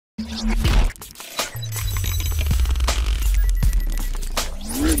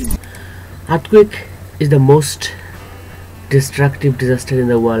Earthquake is the most destructive disaster in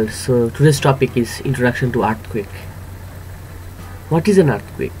the world. So today's topic is Introduction to Earthquake. What is an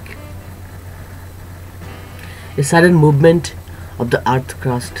earthquake? A sudden movement of the earth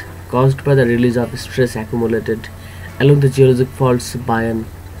crust caused by the release of stress accumulated along the geologic faults by an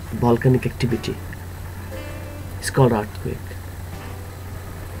volcanic activity is called earthquake.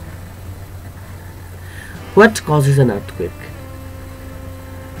 What causes an earthquake?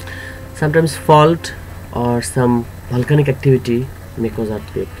 Sometimes fault or some volcanic activity may cause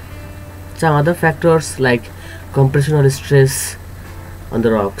earthquake. Some other factors like compressional stress on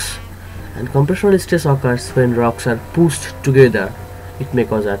the rocks, and compressional stress occurs when rocks are pushed together. It may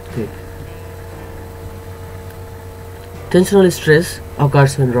cause earthquake. Tensional stress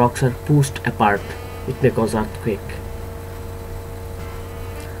occurs when rocks are pushed apart. It may cause earthquake.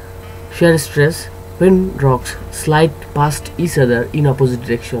 Shear stress, when rocks slide past each other in opposite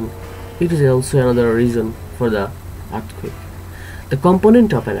direction. It is also another reason for the earthquake. The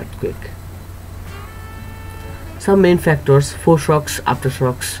component of an earthquake. Some main factors: foreshocks,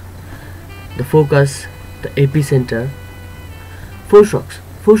 aftershocks, the focus, the epicenter.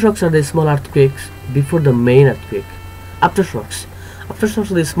 Foreshocks are the small earthquakes before the main earthquake. Aftershocks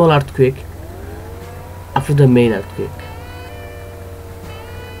are the small earthquake after the main earthquake.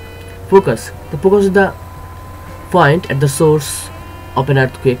 The focus is the point at the source of an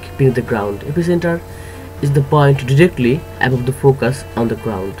earthquake beneath the ground. Epicenter is the point directly above the focus on the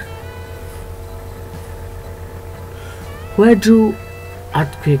ground. Where do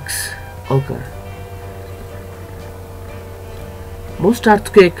earthquakes occur? Most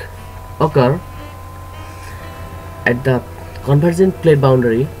earthquakes occur at the convergent plate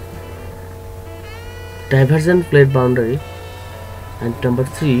boundary, divergent plate boundary, and number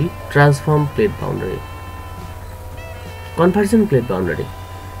 3, transform plate boundary. Convergent plate boundary,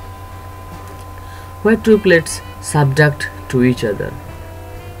 where two plates subduct to each other.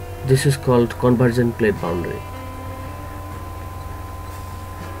 This is called convergent plate boundary.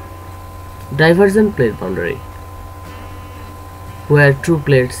 Divergent plate boundary, where two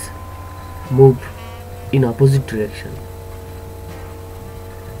plates move in opposite direction,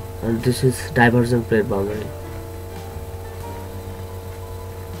 and this is divergent plate boundary.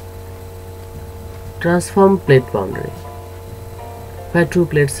 Transform plate boundary, where two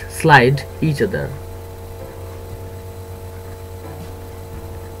plates slide each other.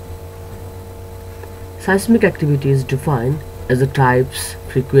 Seismic activity is defined as the types,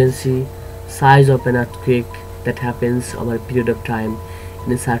 frequency, size of an earthquake that happens over a period of time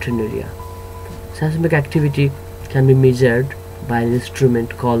in a certain area. Seismic activity can be measured by an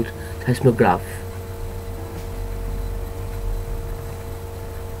instrument called seismograph.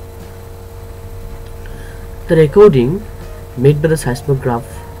 The recording made by the seismograph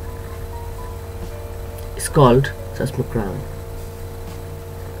is called seismogram.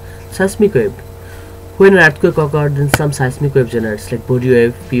 Seismic wave. When an earthquake occurs, then some seismic wave generates like body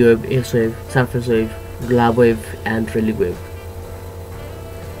wave, P wave, S wave, surface wave, lava wave, and Rayleigh wave.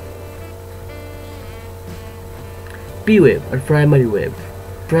 P wave or primary wave.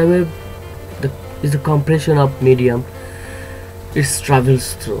 Primary wave is the compression of medium it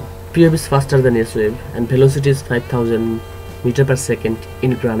travels through. P wave is faster than S wave and velocity is 5000 meters per second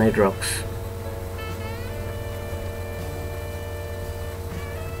in granite rocks.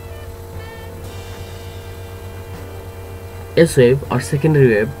 S wave or secondary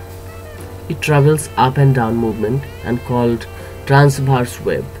wave, it travels up and down movement and called transverse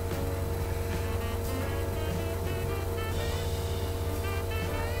wave.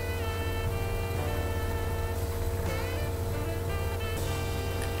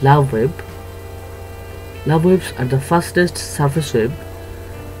 Lava wave. Lava waves are the fastest surface wave.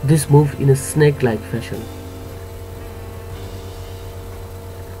 These move in a snake-like fashion.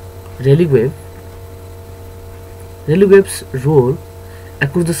 Rayleigh wave. Rayleigh waves roll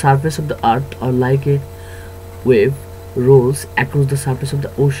across the surface of the earth, or like a wave rolls across the surface of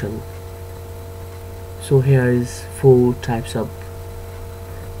the ocean. So here is 4 types of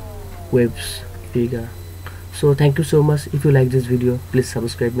waves figure. So thank you so much. If you like this video, please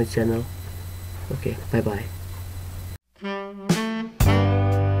subscribe my channel. Okay, bye bye.